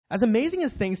As amazing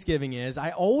as Thanksgiving is, I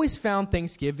always found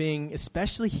Thanksgiving,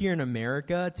 especially here in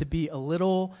America, to be a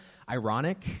little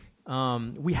ironic.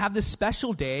 We have this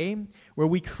special day where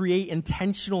we create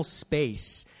intentional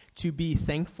space to be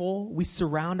thankful. We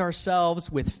surround ourselves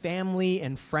with family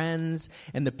and friends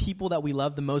and the people that we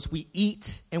love the most. We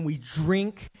eat and we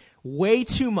drink way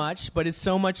too much, but it's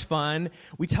so much fun.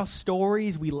 We tell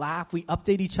stories, we laugh, we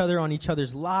update each other on each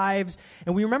other's lives,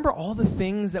 and we remember all the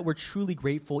things that we're truly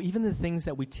grateful, even the things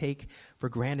that we take for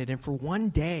granted. And for one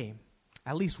day,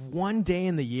 at least one day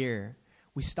in the year,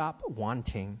 we stop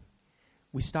wanting.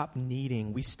 We stop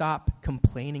needing. We stop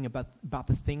complaining about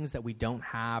the things that we don't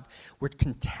have. We're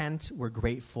content, we're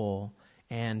grateful,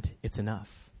 and it's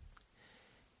enough.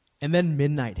 And then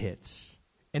midnight hits,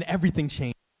 and everything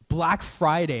changes. Black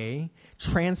Friday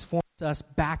transforms us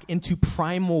back into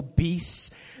primal beasts.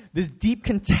 This deep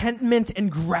contentment and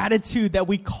gratitude that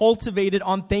we cultivated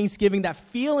on Thanksgiving, that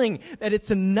feeling that it's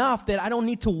enough, that I don't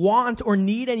need to want or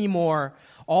need anymore,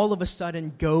 all of a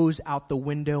sudden goes out the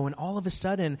window, and all of a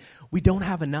sudden we don't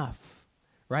have enough,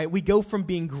 right? We go from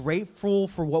being grateful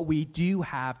for what we do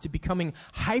have to becoming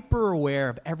hyper aware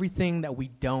of everything that we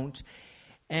don't.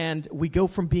 And we go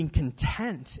from being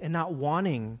content and not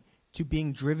wanting to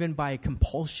being driven by a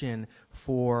compulsion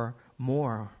for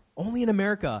more. Only in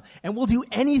America. And we'll do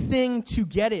anything to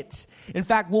get it. In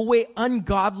fact, we'll wait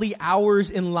ungodly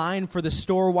hours in line for the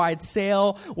store-wide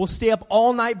sale. We'll stay up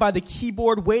all night by the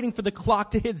keyboard waiting for the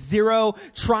clock to hit 0,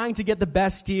 trying to get the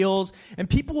best deals. And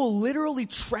people will literally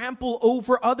trample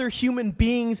over other human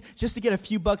beings just to get a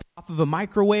few bucks off of a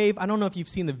microwave. I don't know if you've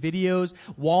seen the videos.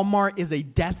 Walmart is a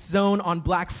death zone on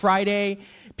Black Friday.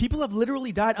 People have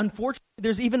literally died. Unfortunately,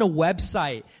 there's even a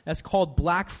website that's called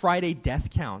Black Friday Death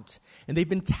Count. And they've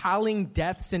been tallying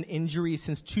deaths and injuries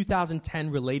since 2010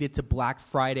 related to Black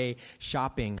Friday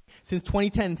shopping. Since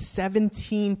 2010,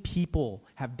 17 people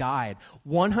have died.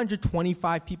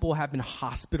 125 people have been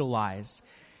hospitalized.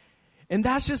 And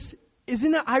that's just,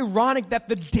 isn't it ironic that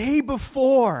the day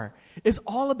before is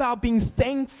all about being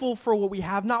thankful for what we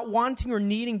have, not wanting or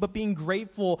needing, but being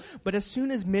grateful. But as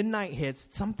soon as midnight hits,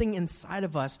 something inside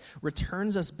of us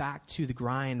returns us back to the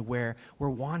grind where we're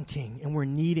wanting and we're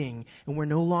needing and we're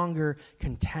no longer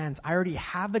content. I already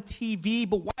have a TV,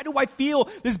 but why do I feel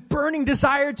this burning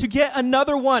desire to get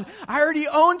another one? I already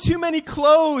own too many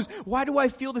clothes. Why do I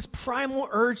feel this primal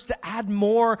urge to add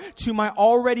more to my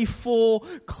already full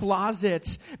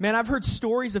closet? Man, I've heard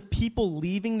stories of people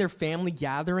leaving their family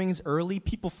gatherings early,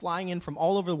 people flying in from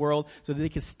all over the world so that they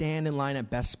could stand in line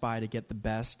at Best Buy to get the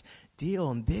best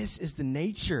deal. And this is the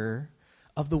nature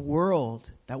of the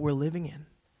world that we're living in.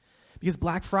 Because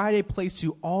Black Friday plays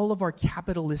to all of our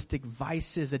capitalistic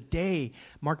vices, a day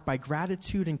marked by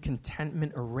gratitude and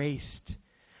contentment erased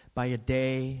by a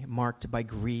day marked by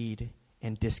greed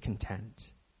and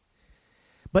discontent.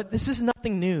 But this is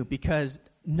nothing new, because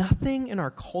nothing in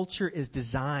our culture is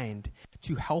designed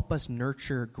to help us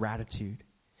nurture gratitude.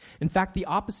 In fact, the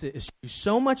opposite is true.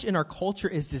 So much in our culture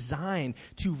is designed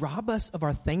to rob us of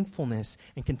our thankfulness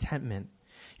and contentment.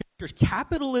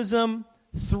 Capitalism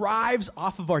thrives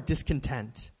off of our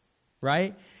discontent,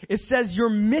 right? It says you're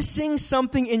missing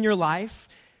something in your life.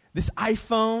 This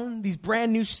iPhone, these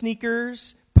brand new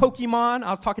sneakers, Pokemon.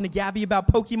 I was talking to Gabby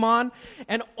about Pokemon.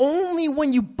 And only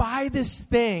when you buy this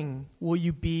thing will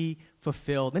you be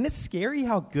fulfilled. And it's scary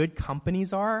how good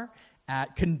companies are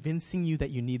at convincing you that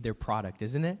you need their product,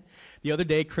 isn't it? The other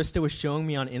day, Krista was showing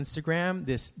me on Instagram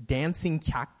this dancing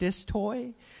cactus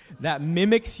toy that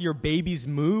mimics your baby's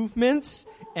movements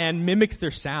and mimics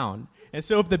their sound. And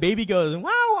so if the baby goes,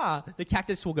 wah, wah, the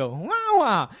cactus will go, wah,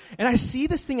 wah. And I see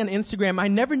this thing on Instagram. I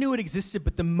never knew it existed,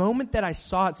 but the moment that I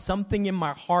saw it, something in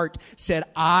my heart said,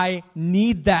 I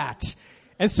need that.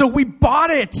 And so we bought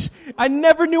it. I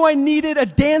never knew I needed a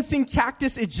dancing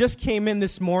cactus. It just came in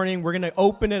this morning. We're going to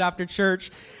open it after church.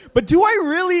 But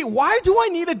why do I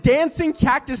need a dancing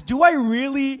cactus? Do I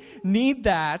really need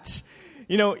that?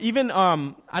 You know, even,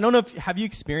 I don't know have you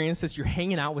experienced this? You're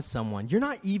hanging out with someone. You're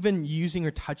not even using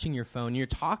or touching your phone. You're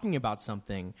talking about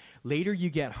something. Later you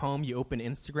get home, you open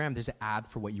Instagram, there's an ad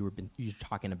for what you're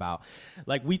talking about.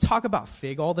 Like, we talk about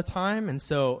Fig all the time, and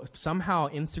so somehow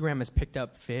Instagram has picked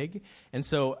up Fig. And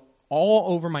so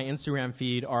all over my Instagram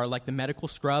feed are like the medical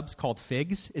scrubs called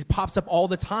Figs. It pops up all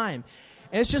the time.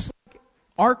 And it's just like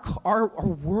our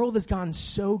world has gotten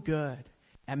so good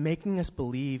at making us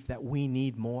believe that we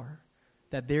need more,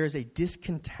 that there is a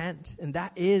discontent, and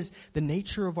that is the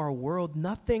nature of our world.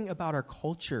 Nothing about our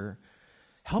culture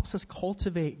helps us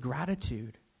cultivate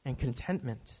gratitude and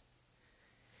contentment.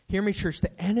 Hear me, church,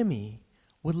 the enemy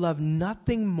would love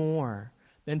nothing more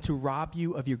than to rob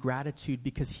you of your gratitude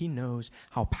because he knows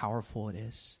how powerful it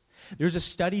is. There's a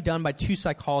study done by two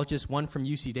psychologists, one from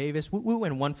UC Davis,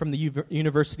 and one from the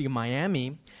University of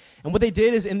Miami. And what they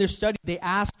did is in their study, they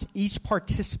asked each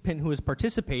participant who was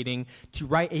participating to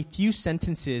write a few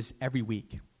sentences every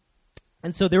week.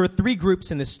 And so there were three groups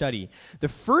in this study. The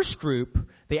first group,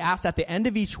 they asked at the end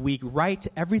of each week, write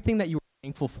everything that you were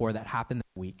thankful for that happened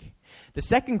that week. The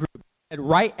second group said,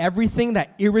 write everything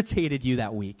that irritated you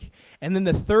that week. And then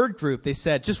the third group, they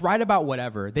said, just write about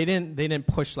whatever. They didn't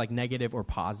push like negative or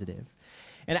positive.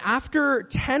 And after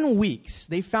 10 weeks,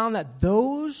 they found that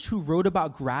those who wrote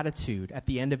about gratitude at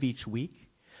the end of each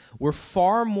week were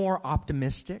far more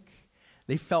optimistic.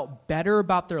 They felt better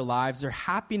about their lives. Their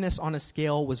happiness on a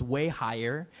scale was way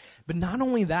higher. But not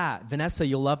only that, Vanessa,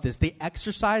 you'll love this, they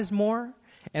exercised more,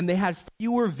 and they had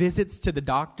fewer visits to the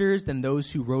doctors than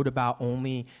those who wrote about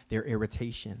only their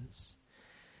irritations.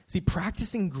 See,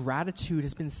 practicing gratitude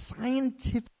has been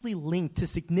scientifically linked to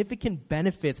significant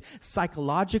benefits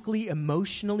psychologically,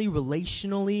 emotionally,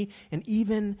 relationally, and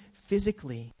even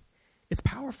physically. It's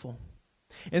powerful.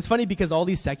 And it's funny because all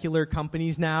these secular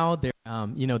companies now, they're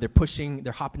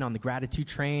hopping on the gratitude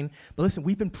train. But listen,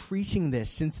 we've been preaching this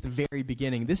since the very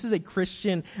beginning. This is a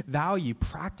Christian value,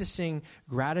 practicing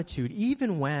gratitude,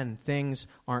 even when things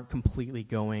aren't completely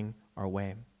going our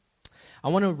way. I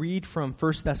want to read from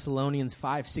 1 Thessalonians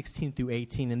 5:16 through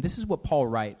 18, and this is what Paul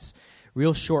writes.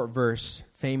 Real short verse,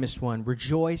 famous one.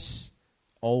 Rejoice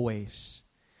always,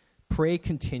 pray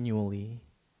continually,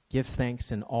 give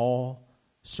thanks in all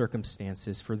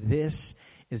circumstances, for this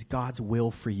is God's will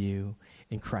for you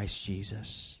in Christ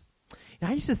Jesus. And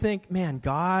I used to think, man,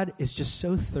 God is just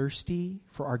so thirsty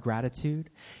for our gratitude.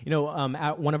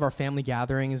 At one of our family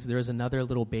gatherings, there's another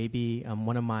little baby,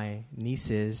 one of my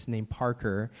nieces named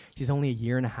Parker. She's only 1.5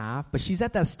 years, but she's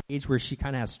at that stage where she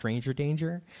kind of has stranger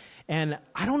danger. And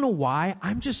I don't know why,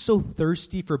 I'm just so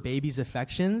thirsty for baby's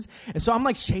affections. And so I'm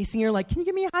like chasing her, like, can you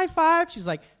give me a high five? She's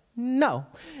like, no.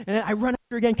 And I run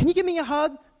after her again, can you give me a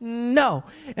hug? No.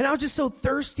 And I was just so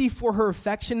thirsty for her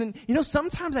affection. And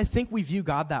sometimes I think we view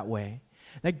God that way.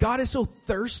 That God is so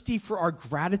thirsty for our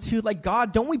gratitude. Like,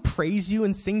 God, don't we praise you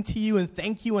and sing to you and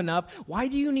thank you enough? Why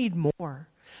do you need more?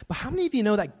 But how many of you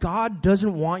know that God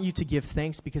doesn't want you to give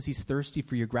thanks because he's thirsty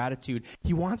for your gratitude?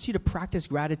 He wants you to practice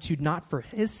gratitude not for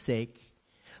his sake,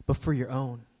 but for your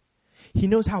own. He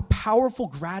knows how powerful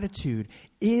gratitude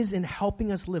is in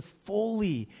helping us live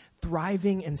fully,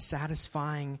 thriving, and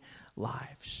satisfying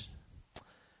lives.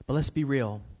 But let's be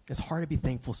real. It's hard to be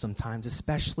thankful sometimes,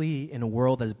 especially in a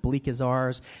world as bleak as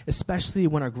ours, especially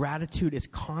when our gratitude is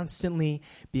constantly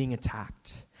being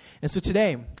attacked. And so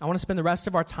today, I want to spend the rest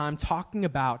of our time talking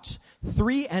about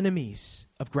 3 enemies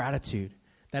of gratitude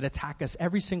that attack us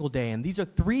every single day. And these are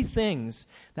 3 things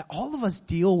that all of us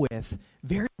deal with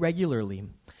very regularly.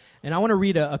 And I want to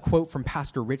read a quote from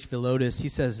Pastor Rich Villodas. He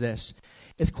says this: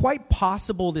 "It's quite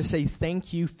possible to say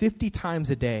thank you 50 times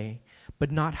a day,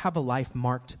 but not have a life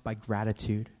marked by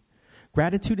gratitude.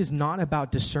 Gratitude is not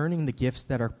about discerning the gifts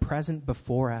that are present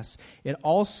before us. It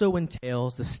also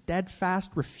entails the steadfast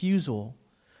refusal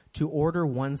to order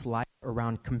one's life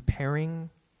around comparing,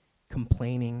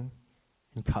 complaining,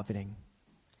 and coveting."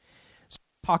 So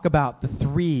talk about the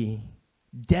 3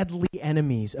 deadly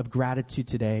enemies of gratitude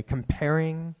today: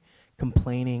 comparing,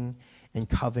 complaining, and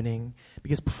coveting.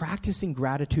 Because practicing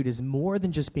gratitude is more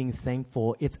than just being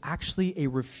thankful. It's actually a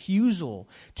refusal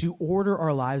to order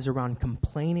our lives around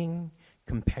complaining,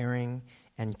 comparing,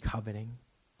 and coveting.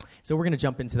 So we're going to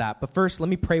jump into that. But first, let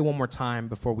me pray one more time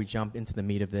before we jump into the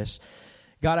meat of this.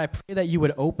 God, I pray that you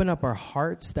would open up our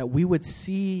hearts, that we would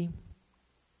see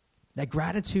that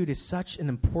gratitude is such an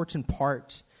important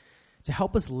part to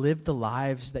help us live the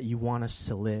lives that you want us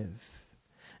to live.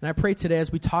 And I pray today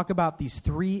as we talk about these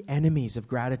 3 enemies of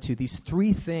gratitude, these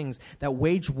 3 things that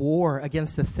wage war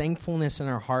against the thankfulness in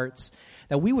our hearts,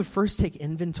 that we would first take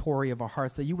inventory of our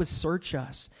hearts, that you would search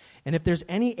us. And if there's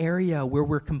any area where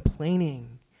we're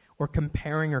complaining or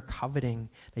comparing or coveting,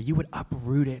 that you would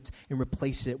uproot it and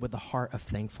replace it with a heart of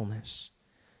thankfulness.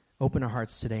 Open our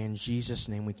hearts today. In Jesus'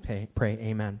 name we pray.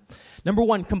 Amen. Number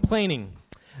 1, complaining.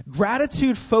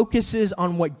 Gratitude focuses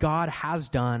on what God has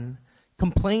done.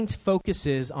 Complaint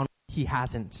focuses on what he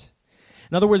hasn't.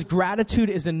 In other words, gratitude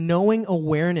is a knowing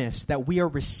awareness that we are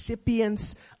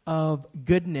recipients of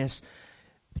goodness.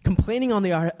 Complaining, on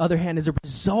the other hand, is a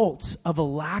result of a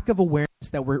lack of awareness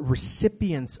that we're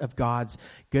recipients of God's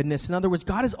goodness. In other words,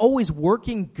 God is always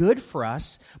working good for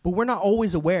us, but we're not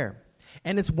always aware.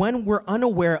 And it's when we're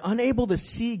unaware, unable to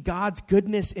see God's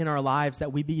goodness in our lives,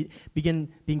 that we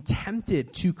begin being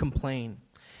tempted to complain.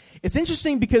 It's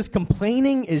interesting because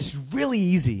complaining is really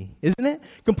easy, isn't it?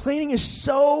 Complaining is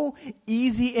so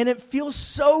easy, and it feels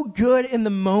so good in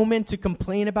the moment to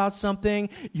complain about something.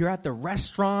 You're at the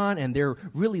restaurant, and they're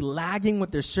really lagging with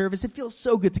their service. It feels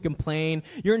so good to complain.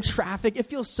 You're in traffic. It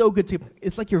feels so good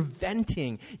it's like you're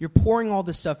venting. You're pouring all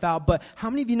this stuff out. But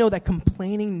how many of you know that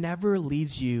complaining never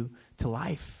leads you to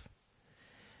life?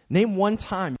 Name one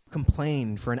time you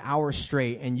complained for an hour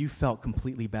straight, and you felt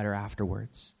completely better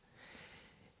afterwards.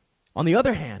 On the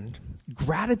other hand,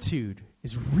 gratitude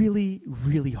is really,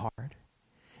 really hard.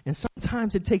 And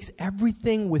sometimes it takes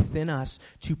everything within us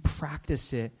to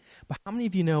practice it. But how many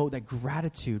of you know that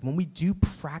gratitude, when we do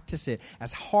practice it,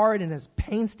 as hard and as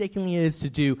painstakingly it is to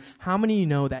do, how many of you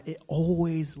know that it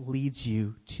always leads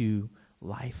you to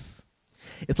life?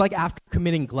 It's like after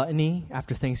committing gluttony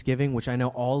after Thanksgiving, which I know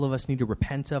all of us need to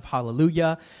repent of,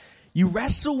 hallelujah. You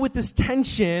wrestle with this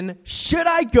tension, should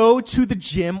I go to the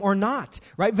gym or not?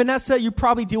 Right? Vanessa, you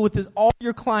probably deal with this, all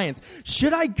your clients.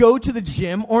 Should I go to the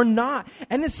gym or not?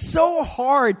 And it's so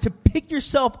hard to pick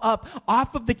yourself up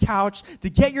off of the couch, to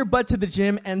get your butt to the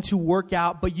gym and to work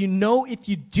out, but you know if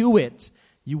you do it,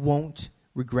 you won't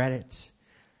regret it.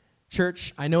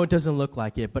 Church, I know it doesn't look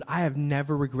like it, but I have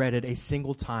never regretted a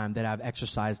single time that I've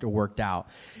exercised or worked out.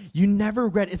 You never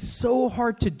regret it. It's so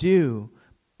hard to do.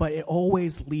 But it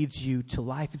always leads you to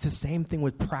life. It's the same thing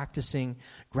with practicing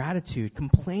gratitude.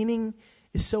 Complaining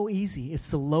is so easy.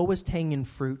 It's the lowest hanging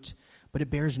fruit, but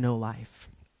it bears no life.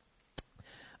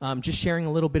 Just sharing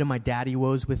a little bit of my daddy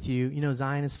woes with you. You know,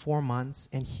 Zion is 4 months,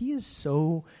 and he is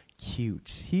so cute.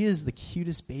 He is the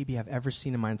cutest baby I've ever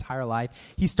seen in my entire life.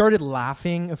 He started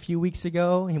laughing a few weeks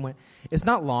ago. He went, it's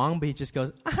not long, but he just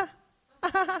goes, ah,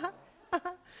 ah, ah, ah.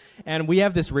 And we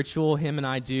have this ritual him and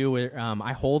I do where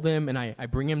I hold him and I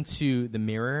bring him to the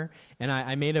mirror. And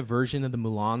I made a version of the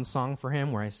Mulan song for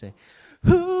him where I say,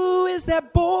 who is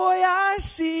that boy I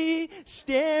see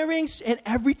staring? And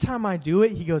every time I do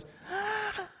it, he goes,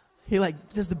 ah. He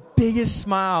does the biggest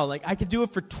smile. Like I could do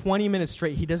it for 20 minutes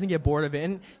straight. He doesn't get bored of it.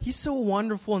 And he's so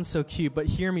wonderful and so cute. But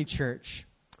hear me, church.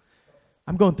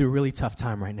 I'm going through a really tough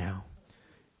time right now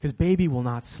because baby will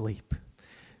not sleep.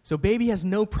 So baby has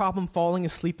no problem falling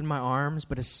asleep in my arms,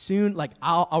 but as soon,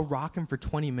 I'll rock him for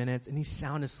 20 minutes, and he's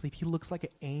sound asleep. He looks like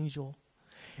an angel.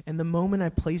 And the moment I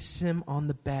place him on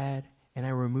the bed and I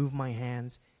remove my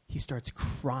hands, he starts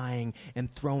crying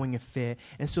and throwing a fit.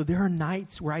 And so there are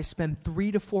nights where I spend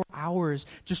 3 to 4 hours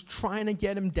just trying to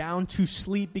get him down to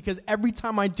sleep because every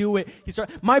time I do it,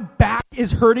 my back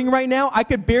is hurting right now. I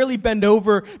could barely bend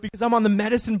over because I'm on the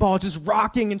medicine ball just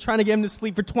rocking and trying to get him to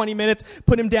sleep for 20 minutes,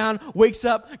 put him down, wakes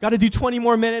up, got to do 20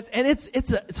 more minutes. And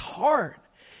it's hard.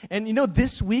 And you know,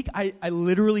 this week I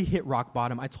literally hit rock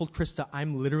bottom. I told Krista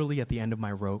I'm literally at the end of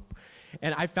my rope.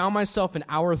 And I found myself in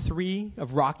hour 3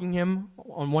 of rocking him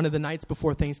on one of the nights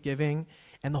before Thanksgiving.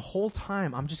 And the whole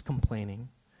time, I'm just complaining.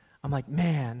 I'm like,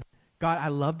 man, God, I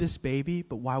love this baby,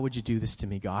 but why would you do this to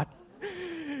me, God?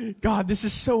 God, this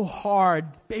is so hard.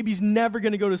 Baby's never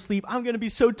going to go to sleep. I'm going to be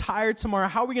so tired tomorrow.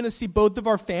 How are we going to see both of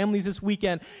our families this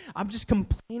weekend? I'm just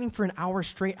complaining for an hour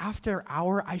straight. After an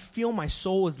hour, I feel my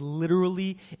soul is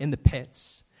literally in the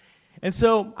pits. And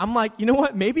so I'm like, you know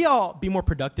what? Maybe I'll be more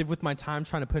productive with my time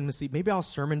trying to put him to sleep. Maybe I'll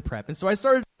sermon prep. And so I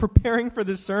started preparing for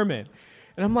this sermon.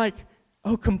 And I'm like,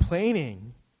 oh,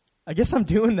 complaining. I guess I'm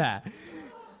doing that.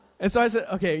 And so I said,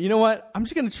 okay, you know what? I'm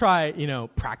just going to try,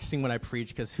 practicing what I preach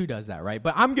because who does that, right?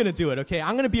 But I'm going to do it, okay?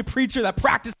 I'm going to be a preacher that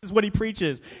practices what he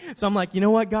preaches. So I'm like, you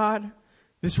know what, God?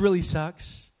 This really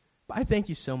sucks. But I thank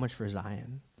you so much for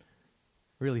Zion.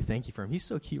 Really thank you for him. He's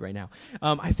so cute right now.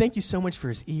 I thank you so much for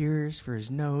his ears, for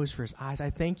his nose, for his eyes. I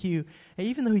thank you. And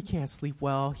even though he can't sleep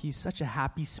well, he's such a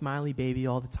happy, smiley baby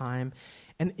all the time.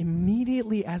 And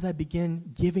immediately as I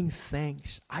begin giving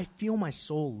thanks, I feel my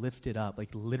soul lifted up, like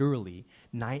literally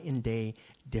night and day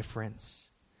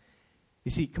difference. You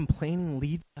see, complaining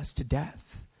leads us to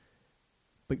death.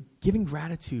 But giving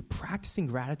gratitude, practicing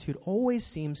gratitude always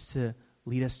seems to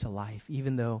lead us to life,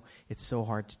 even though it's so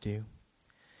hard to do.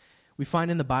 We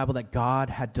find in the Bible that God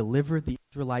had delivered the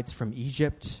Israelites from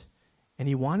Egypt, and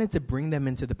he wanted to bring them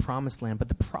into the promised land. But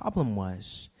the problem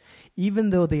was,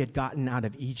 even though they had gotten out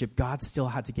of Egypt, God still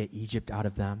had to get Egypt out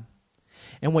of them.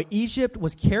 And what Egypt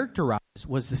was characterized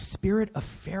was the spirit of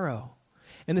Pharaoh.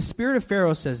 And the spirit of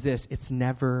Pharaoh says this, it's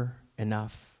never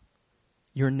enough.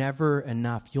 You're never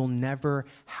enough. You'll never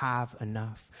have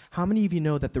enough. How many of you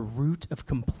know that the root of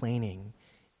complaining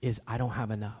is I don't have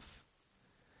enough?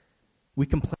 We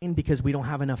complain because we don't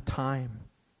have enough time,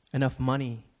 enough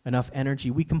money, enough energy.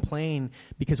 We complain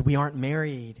because we aren't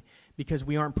married, because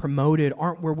we aren't promoted,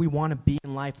 aren't where we want to be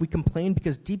in life. We complain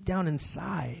because deep down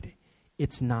inside,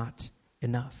 it's not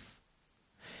enough.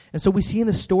 And so we see in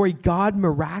the story, God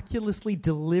miraculously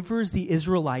delivers the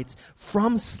Israelites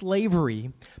from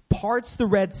slavery, parts the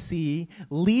Red Sea,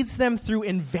 leads them through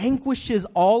and vanquishes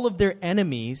all of their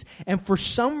enemies. And for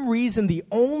some reason, the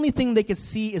only thing they could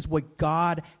see is what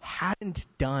God hadn't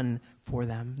done for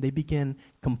them. They begin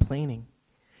complaining.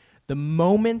 The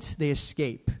moment they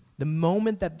escape, the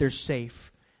moment that they're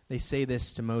safe, they say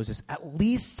this to Moses, "At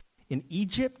least in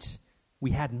Egypt,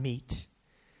 we had meat.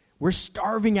 We're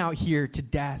starving out here to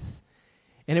death.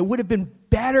 And it would have been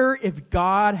better if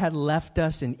God had left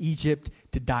us in Egypt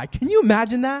to die." Can you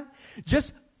imagine that?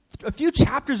 Just a few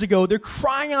chapters ago, they're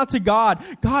crying out to God,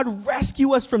 "God,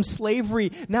 rescue us from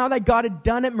slavery." Now that God had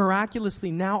done it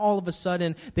miraculously, now all of a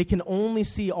sudden, they can only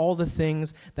see all the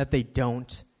things that they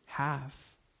don't have.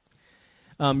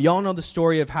 Y'all know the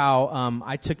story of how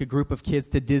I took a group of kids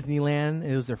to Disneyland.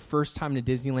 It was their first time to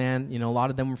Disneyland. You know, a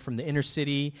lot of them were from the inner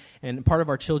city. And part of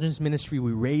our children's ministry,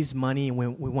 we raised money, and we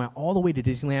went all the way to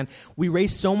Disneyland. We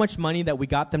raised so much money that we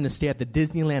got them to stay at the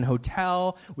Disneyland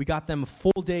Hotel. We got them a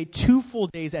full day, 2 full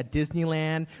days at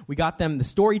Disneyland. We got them the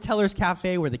Storytellers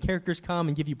Cafe where the characters come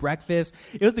and give you breakfast.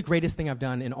 It was the greatest thing I've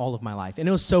done in all of my life. And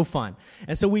it was so fun.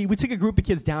 And so we took a group of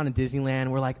kids down to Disneyland.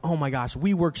 We're like, oh my gosh,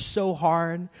 we worked so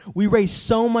hard. We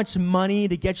raised so much money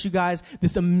to get you guys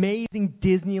this amazing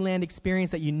Disneyland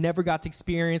experience that you never got to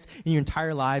experience in your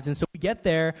entire lives. And so we get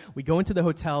there, we go into the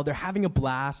hotel, they're having a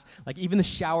blast. Like even the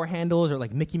shower handles are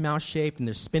like Mickey Mouse shaped and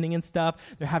they're spinning and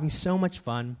stuff. They're having so much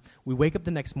fun. We wake up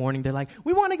the next morning, they're like,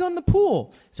 "We want to go in the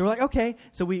pool." So we're like, okay.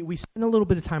 So we spend a little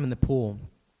bit of time in the pool.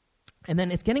 And then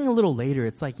it's getting a little later.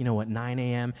 It's like, 9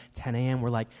 a.m., 10 a.m. We're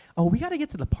like, "Oh, we got to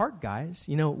get to the park, guys.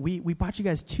 We bought you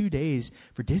guys 2 days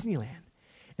for Disneyland."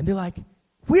 And they're like,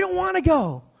 "We don't want to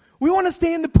go. We want to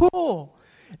stay in the pool."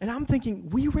 And I'm thinking,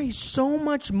 we raised so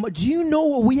much money. Do you know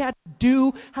what we had to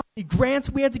do? How many grants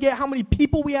we had to get? How many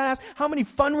people we had to ask? How many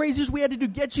fundraisers we had to do?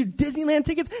 Get you Disneyland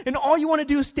tickets? And all you want to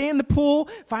do is stay in the pool?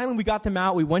 Finally, we got them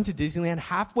out. We went to Disneyland.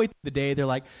 Halfway through the day, they're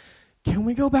like, "Can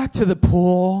we go back to the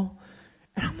pool?"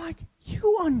 And I'm like,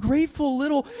 you ungrateful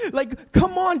little,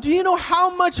 come on. Do you know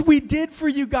how much we did for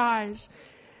you guys?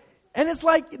 And it's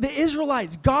like the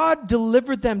Israelites, God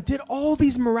delivered them, did all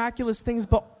these miraculous things,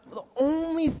 but the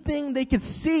only thing they could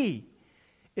see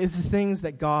is the things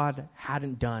that God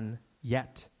hadn't done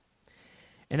yet.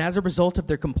 And as a result of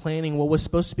their complaining, what was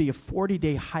supposed to be a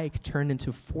 40-day hike turned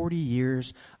into 40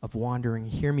 years of wandering.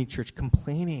 Hear me, church,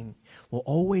 complaining will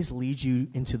always lead you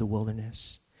into the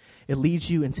wilderness. It leads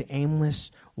you into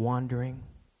aimless wandering.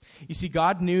 You see,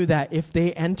 God knew that if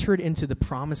they entered into the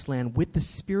promised land with the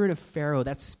spirit of Pharaoh,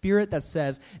 that spirit that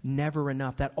says never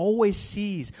enough, that always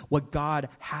sees what God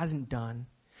hasn't done,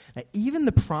 that even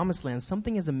the promised land,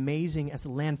 something as amazing as the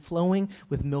land flowing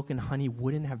with milk and honey,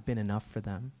 wouldn't have been enough for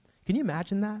them. Can you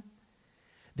imagine that?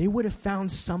 They would have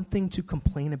found something to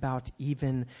complain about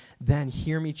even then.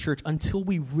 Hear me, church, until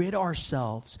we rid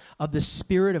ourselves of the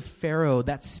spirit of Pharaoh,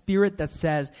 that spirit that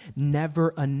says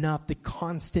never enough, the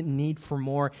constant need for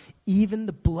more, even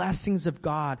the blessings of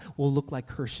God will look like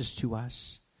curses to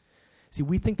us. See,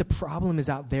 we think the problem is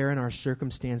out there in our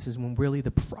circumstances when really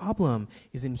the problem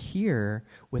is in here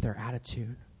with our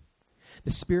attitude.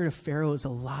 The spirit of Pharaoh is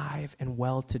alive and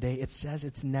well today. It says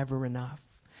it's never enough.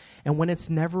 And when it's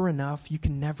never enough, you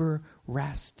can never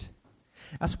rest.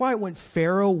 That's why when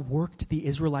Pharaoh worked the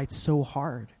Israelites so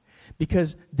hard,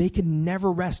 because they could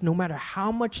never rest no matter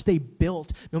how much they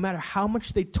built, no matter how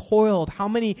much they toiled, how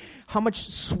much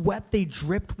sweat they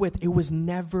dripped with, it was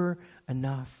never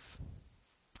enough.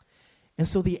 And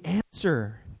so the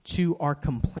answer to our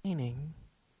complaining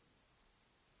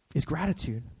is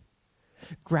gratitude.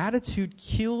 Gratitude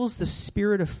kills the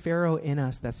spirit of Pharaoh in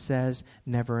us that says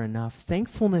never enough.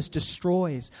 Thankfulness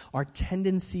destroys our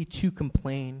tendency to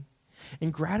complain.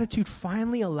 And gratitude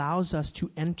finally allows us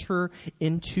to enter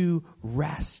into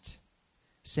rest,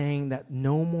 saying that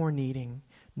no more needing,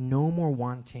 no more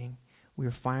wanting. We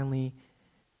are finally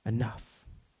enough.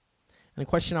 And the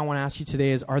question I want to ask you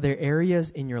today is, are there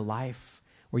areas in your life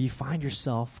where you find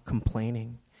yourself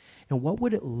complaining? And what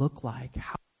would it look like?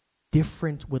 How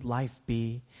different would life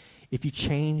be if you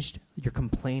changed your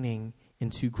complaining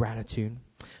into gratitude?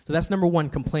 So that's number one,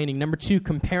 complaining. Number two,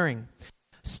 comparing.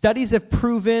 Studies have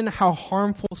proven how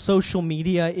harmful social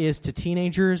media is to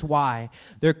teenagers. Why?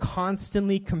 They're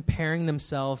constantly comparing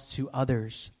themselves to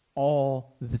others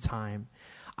all the time.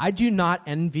 I do not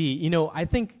envy, I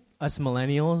think us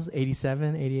millennials,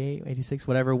 87, 88, 86,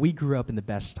 whatever, we grew up in the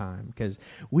best time because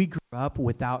we grew up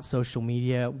without social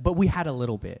media, but we had a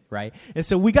little bit, right? And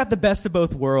so we got the best of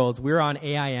both worlds. We were on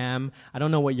AIM. I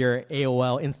don't know what your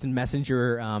AOL Instant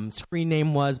Messenger screen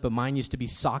name was, but mine used to be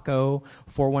Socko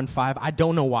 415. I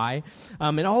don't know why.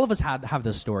 And all of us have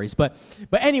those stories. But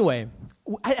anyway,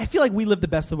 I feel like we lived the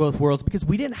best of both worlds because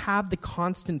we didn't have the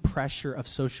constant pressure of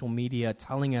social media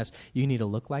telling us, you need to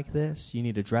look like this, you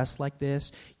need to dress like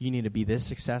this, you need to be this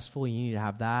successful, you need to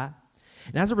have that.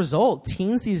 And as a result,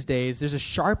 teens these days, there's a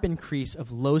sharp increase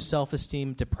of low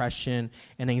self-esteem, depression,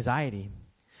 and anxiety.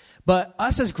 But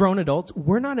us as grown adults,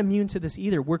 we're not immune to this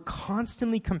either. We're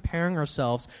constantly comparing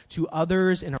ourselves to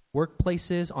others in our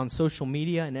workplaces, on social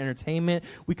media and entertainment.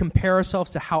 We compare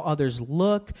ourselves to how others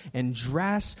look and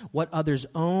dress, what others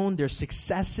own, their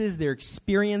successes, their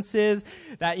experiences.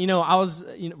 That, I was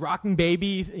rocking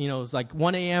baby, it was like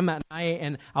 1 a.m. at night,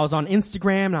 and I was on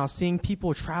Instagram, and I was seeing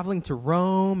people traveling to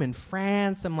Rome and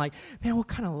France. I'm like, man, what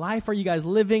kind of life are you guys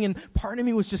living? And part of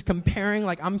me was just comparing,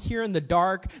 like, I'm here in the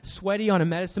dark, sweaty on a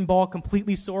medicine ball,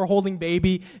 completely sore, holding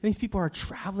baby, and these people are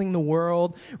traveling the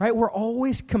world, right? We're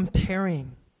always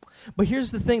comparing. But here's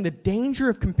the thing, the danger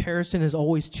of comparison is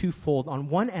always twofold. On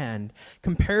one end,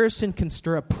 comparison can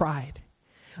stir up pride,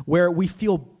 where we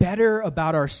feel better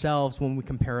about ourselves when we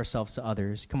compare ourselves to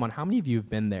others. Come on, how many of you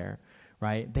have been there,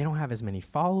 right? They don't have as many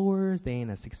followers, they ain't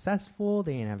as successful,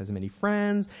 they ain't have as many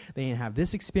friends, they ain't have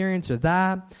this experience or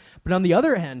that. But on the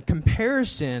other hand,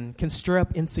 comparison can stir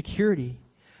up insecurity,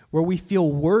 where we feel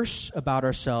worse about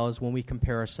ourselves when we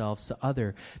compare ourselves to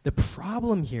others. The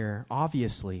problem here,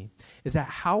 obviously, is that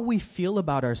how we feel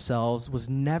about ourselves was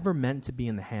never meant to be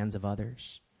in the hands of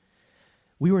others.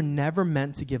 We were never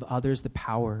meant to give others the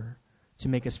power to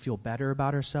make us feel better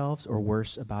about ourselves or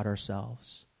worse about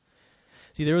ourselves.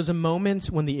 See, there was a moment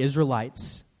when the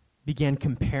Israelites began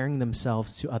comparing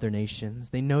themselves to other nations.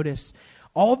 They noticed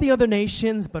all the other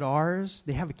nations but ours,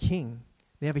 they have a king.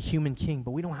 They have a human king,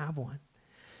 but we don't have one.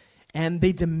 And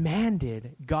they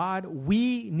demanded, God,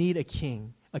 we need a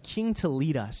king to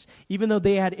lead us. Even though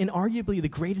they had inarguably the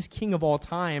greatest king of all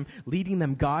time, leading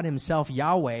them, God himself,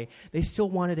 Yahweh, they still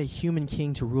wanted a human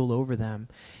king to rule over them.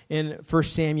 In 1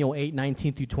 Samuel 8,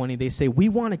 19 through 20, they say, we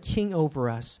want a king over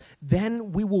us.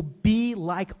 Then we will be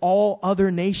like all other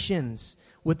nations,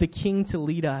 with a king to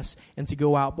lead us and to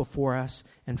go out before us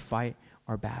and fight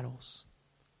our battles.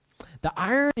 The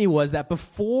irony was that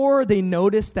before they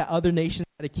noticed that other nations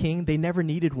had a king, they never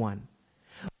needed one.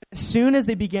 As soon as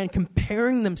they began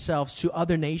comparing themselves to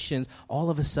other nations, all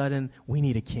of a sudden, we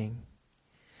need a king.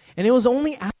 And it was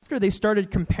only after they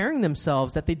started comparing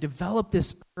themselves that they developed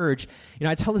this urge.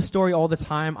 I tell this story all the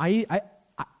time. I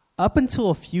up until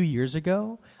a few years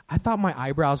ago, I thought my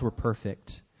eyebrows were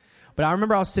perfect. But I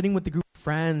remember I was sitting with the group of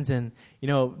friends, and,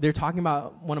 they're talking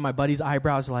about one of my buddy's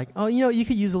eyebrows, like, oh, you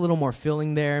could use a little more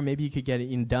filling there. Maybe you could get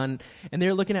it done. And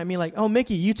they're looking at me like, oh,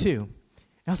 Mickey, you too.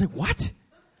 And I was like, what?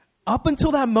 Up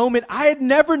until that moment, I had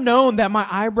never known that my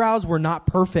eyebrows were not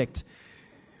perfect.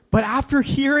 But after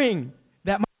hearing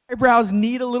that my eyebrows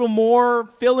need a little more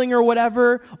filling or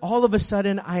whatever, all of a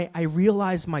sudden I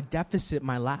realized my deficit,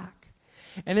 my lack.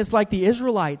 And it's like the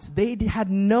Israelites, they had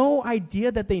no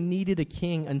idea that they needed a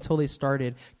king until they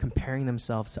started comparing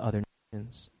themselves to other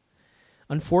nations.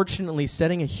 Unfortunately,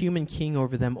 setting a human king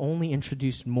over them only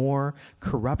introduced more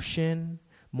corruption,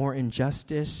 more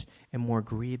injustice, and more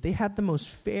greed. They had the most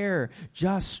fair,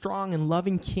 just, strong, and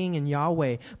loving king in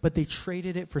Yahweh, but they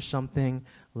traded it for something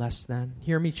less than.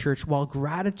 Hear me, church. While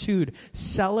gratitude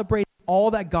celebrates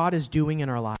all that God is doing in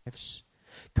our lives,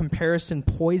 comparison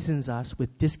poisons us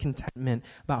with discontentment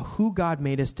about who God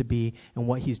made us to be and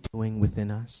what he's doing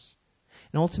within us.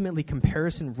 And ultimately,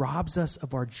 comparison robs us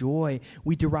of our joy.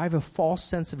 We derive a false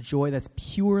sense of joy that's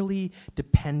purely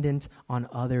dependent on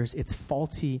others. It's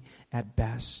faulty at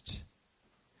best.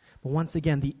 But once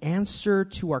again, the answer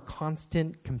to our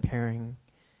constant comparing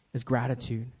is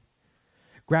gratitude.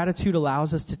 Gratitude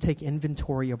allows us to take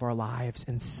inventory of our lives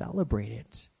and celebrate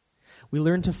it. We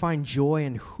learn to find joy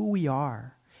in who we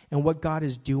are and what God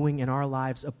is doing in our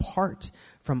lives apart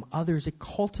from others. It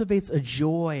cultivates a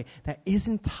joy that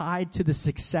isn't tied to the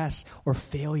success or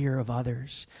failure of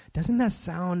others. Doesn't that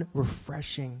sound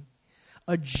refreshing?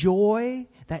 A joy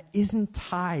that isn't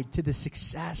tied to the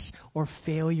success or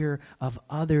failure of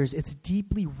others. It's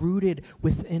deeply rooted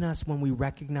within us when we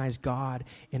recognize God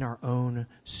in our own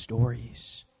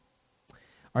stories.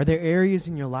 Are there areas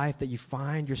in your life that you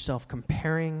find yourself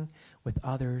comparing with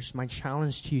others? My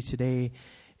challenge to you today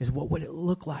is, what would it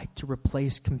look like to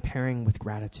replace comparing with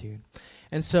gratitude?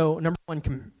 And so number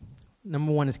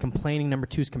one is complaining. Number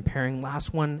two is comparing.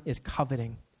 Last one is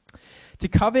coveting. To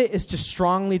covet is to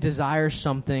strongly desire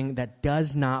something that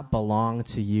does not belong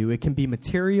to you. It can be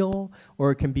material or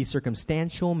it can be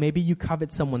circumstantial. Maybe you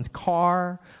covet someone's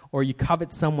car, or you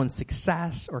covet someone's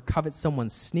success, or covet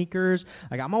someone's sneakers.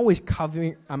 Like I'm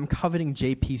coveting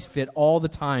JP's fit all the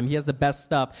time. He has the best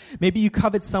stuff. Maybe you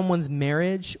covet someone's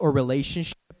marriage or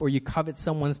relationship, or you covet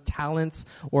someone's talents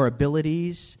or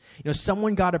abilities. You know,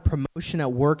 someone got a promotion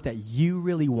at work that you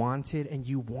really wanted and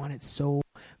you want it so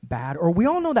bad. Or we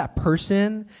all know that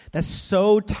person that's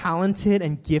so talented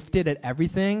and gifted at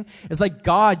everything. It's like,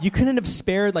 God, you couldn't have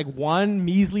spared like one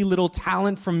measly little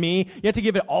talent from me. You have to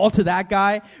give it all to that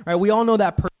guy, right? We all know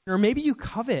that person. Or maybe you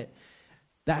covet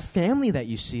that family that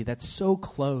you see that's so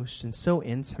close and so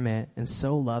intimate and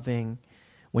so loving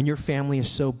when your family is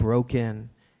so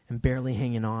broken and barely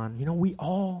hanging on. You know, we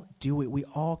all do it. We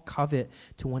all covet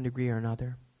to one degree or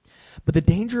another. But the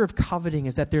danger of coveting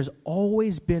is that there's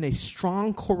always been a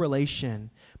strong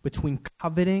correlation between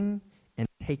coveting and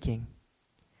taking.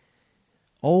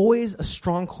 Always a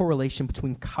strong correlation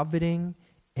between coveting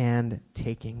and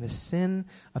taking. The sin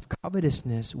of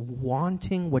covetousness,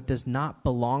 wanting what does not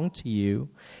belong to you,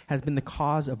 has been the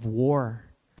cause of war,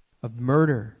 of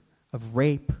murder, of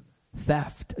rape,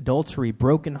 theft, adultery,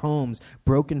 broken homes,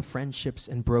 broken friendships,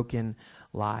 and broken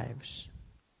lives.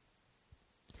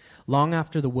 Long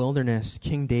after the wilderness,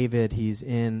 King David, he's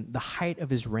in the height of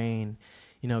his reign.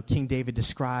 You know, King David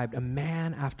described a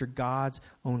man after God's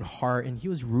own heart, and he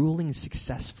was ruling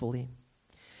successfully.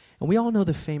 And we all know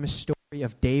the famous story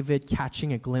of David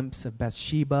catching a glimpse of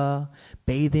Bathsheba,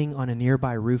 bathing on a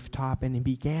nearby rooftop, and he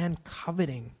began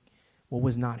coveting what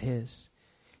was not his.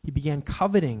 He began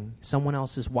coveting someone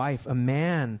else's wife, a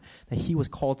man that he was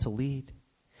called to lead.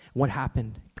 What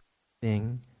happened?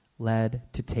 Coveting led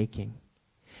to taking.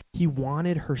 He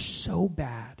wanted her so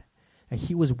bad that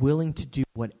he was willing to do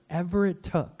whatever it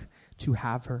took to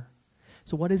have her.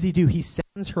 So what does he do? He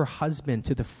sends her husband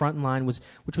to the front line,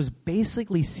 which was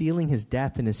basically sealing his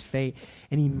death and his fate,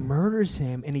 and he murders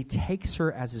him, and he takes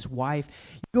her as his wife.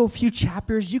 You go a few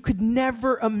chapters, you could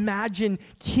never imagine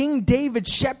King David,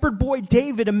 shepherd boy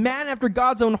David, a man after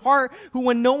God's own heart, who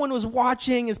when no one was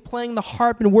watching is playing the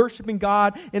harp and worshiping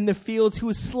God in the fields, who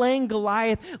is slaying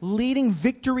Goliath, leading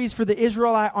victories for the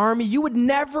Israelite army. You would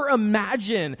never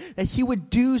imagine that he would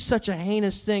do such a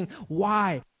heinous thing.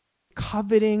 Why?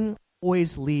 Coveting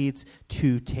always leads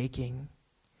to taking.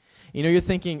 You know, you're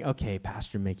thinking, okay,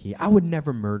 Pastor Mickey, I would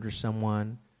never murder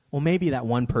someone. Well, maybe that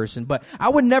one person, but I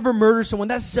would never murder someone.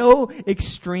 That's so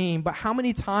extreme. But how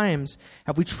many times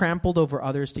have we trampled over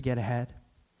others to get ahead?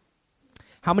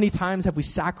 How many times have we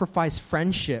sacrificed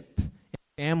friendship and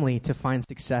family to find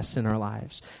success in our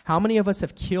lives? How many of us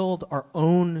have killed our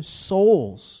own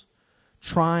souls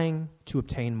trying to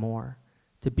obtain more,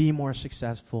 to be more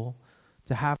successful,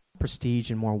 to have prestige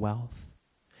and more wealth?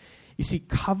 You see,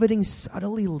 coveting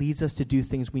subtly leads us to do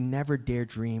things we never dare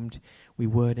dreamed we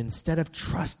would. Instead of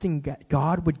trusting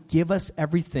God would give us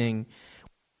everything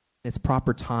in its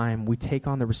proper time, we take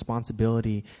on the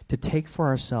responsibility to take for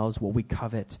ourselves what we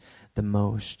covet the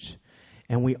most.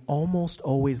 And we almost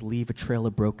always leave a trail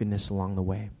of brokenness along the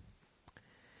way.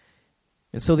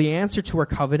 And so the answer to our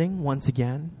coveting, once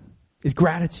again, is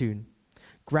gratitude.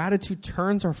 Gratitude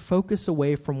turns our focus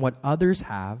away from what others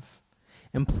have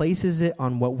and places it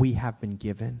on what we have been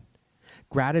given.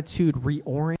 Gratitude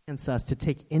reorients us to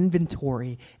take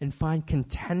inventory and find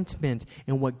contentment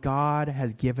in what God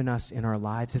has given us in our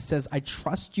lives. It says, I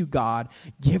trust you, God,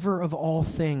 giver of all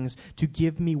things, to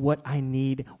give me what I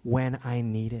need when I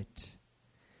need it.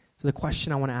 So the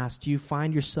question I want to ask, do you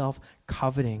find yourself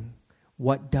coveting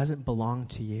what doesn't belong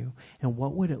to you? And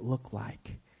what would it look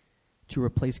like to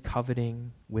replace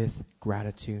coveting with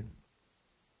gratitude?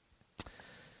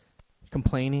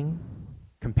 Complaining,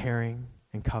 comparing,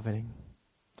 and coveting.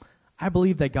 I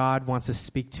believe that God wants to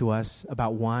speak to us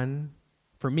about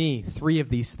three of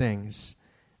these things.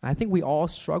 And I think we all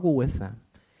struggle with them.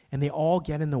 And they all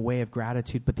get in the way of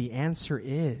gratitude. But the answer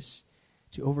is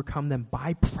to overcome them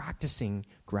by practicing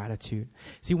gratitude.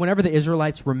 See, whenever the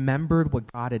Israelites remembered what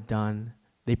God had done,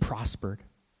 they prospered.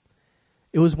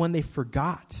 It was when they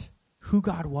forgot who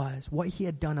God was, what he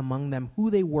had done among them,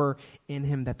 who they were in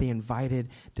him, that they invited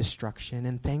destruction.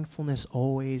 And thankfulness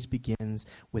always begins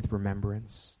with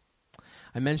remembrance.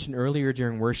 I mentioned earlier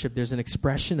during worship, there's an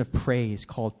expression of praise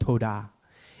called todah.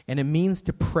 And it means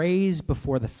to praise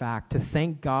before the fact, to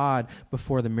thank God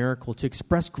before the miracle, to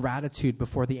express gratitude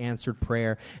before the answered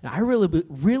prayer. And I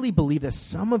really believe that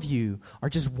some of you are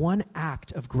just one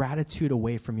act of gratitude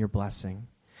away from your blessing.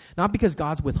 Not because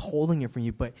God's withholding it from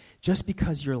you, but just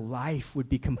because your life would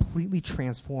be completely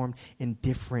transformed and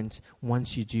different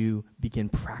once you do begin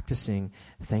practicing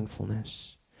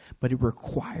thankfulness. But it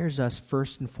requires us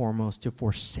first and foremost to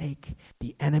forsake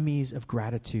the enemies of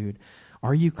gratitude.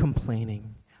 Are you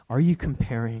complaining? Are you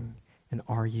comparing? And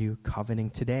are you coveting?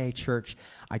 Today, church,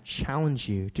 I challenge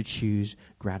you to choose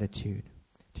gratitude,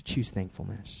 to choose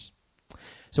thankfulness.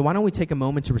 So why don't we take a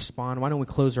moment to respond? Why don't we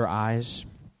close our eyes?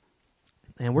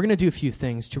 And we're going to do a few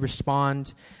things. To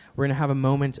respond, we're going to have a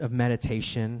moment of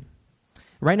meditation.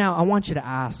 Right now, I want you to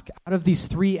ask, out of these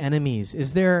three enemies,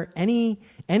 is there any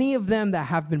of them that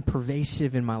have been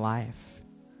pervasive in my life?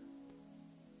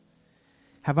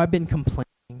 Have I been complaining?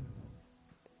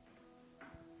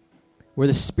 Where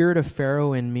the spirit of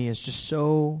Pharaoh in me is just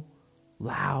so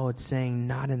loud, saying,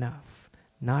 not enough,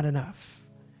 not enough,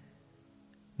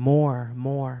 more,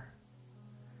 more.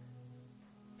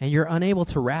 And you're unable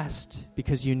to rest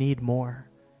because you need more.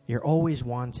 You're always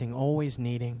wanting, always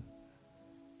needing.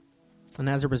 And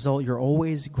as a result, you're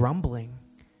always grumbling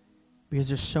because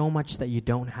there's so much that you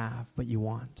don't have but you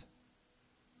want.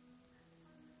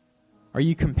 Are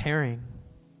you comparing?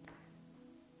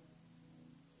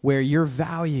 Where your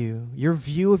value, your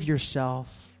view of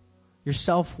yourself, your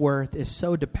self-worth is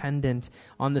so dependent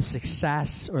on the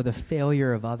success or the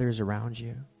failure of others around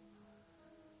you?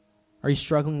 Are you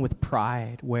struggling with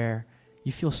pride where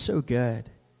you feel so good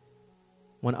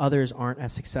when others aren't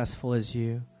as successful as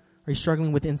you? Are you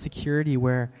struggling with insecurity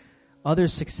where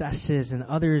others' successes and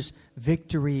others'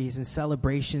 victories and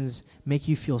celebrations make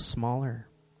you feel smaller?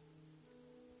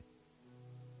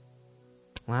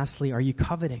 Lastly, are you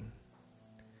coveting?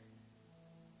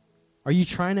 Are you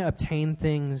trying to obtain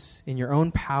things in your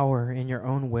own power, in your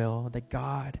own will, that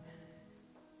God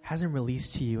hasn't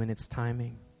released to you in its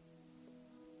timing?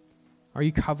 Are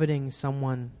you coveting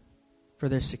someone for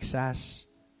their success,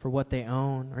 for what they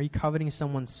own? Are you coveting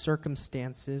someone's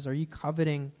circumstances? Are you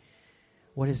coveting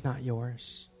what is not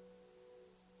yours?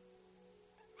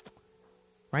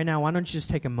 Right now, why don't you just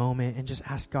take a moment and just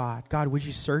ask God, God, would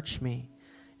you search me?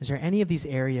 Is there any of these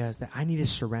areas that I need to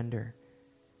surrender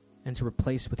and to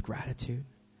replace with gratitude?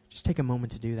 Just take a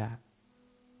moment to do that.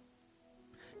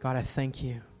 God, I thank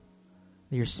you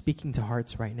that you're speaking to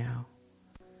hearts right now.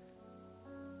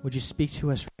 Would you speak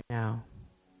to us right now?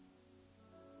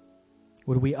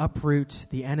 Would we uproot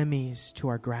the enemies to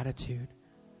our gratitude,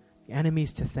 the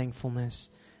enemies to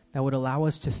thankfulness that would allow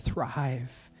us to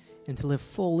thrive and to live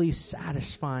fully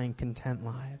satisfying, content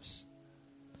lives?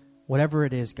 Whatever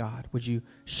it is, God, would you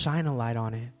shine a light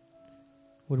on it?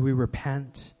 Would we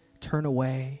repent, turn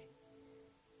away,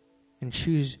 and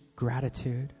choose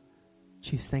gratitude,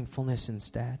 choose thankfulness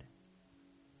instead?